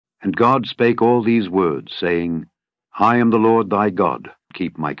And God spake all these words, saying, I am the Lord thy God,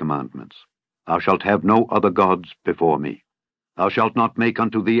 keep my commandments. Thou shalt have no other gods before me. Thou shalt not make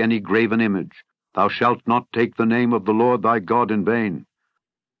unto thee any graven image. Thou shalt not take the name of the Lord thy God in vain.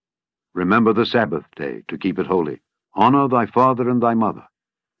 Remember the Sabbath day, to keep it holy. Honor thy father and thy mother,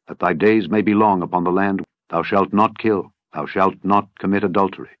 that thy days may be long upon the land. Thou shalt not kill. Thou shalt not commit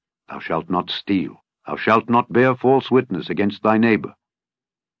adultery. Thou shalt not steal. Thou shalt not bear false witness against thy neighbor.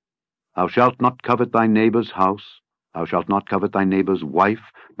 Thou shalt not covet thy neighbor's house. Thou shalt not covet thy neighbor's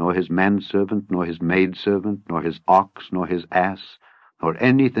wife, nor his manservant, nor his maidservant, nor his ox, nor his ass, nor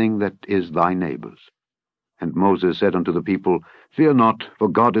anything that is thy neighbor's. And Moses said unto the people, Fear not, for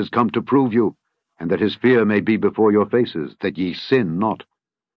God is come to prove you, and that his fear may be before your faces, that ye sin not.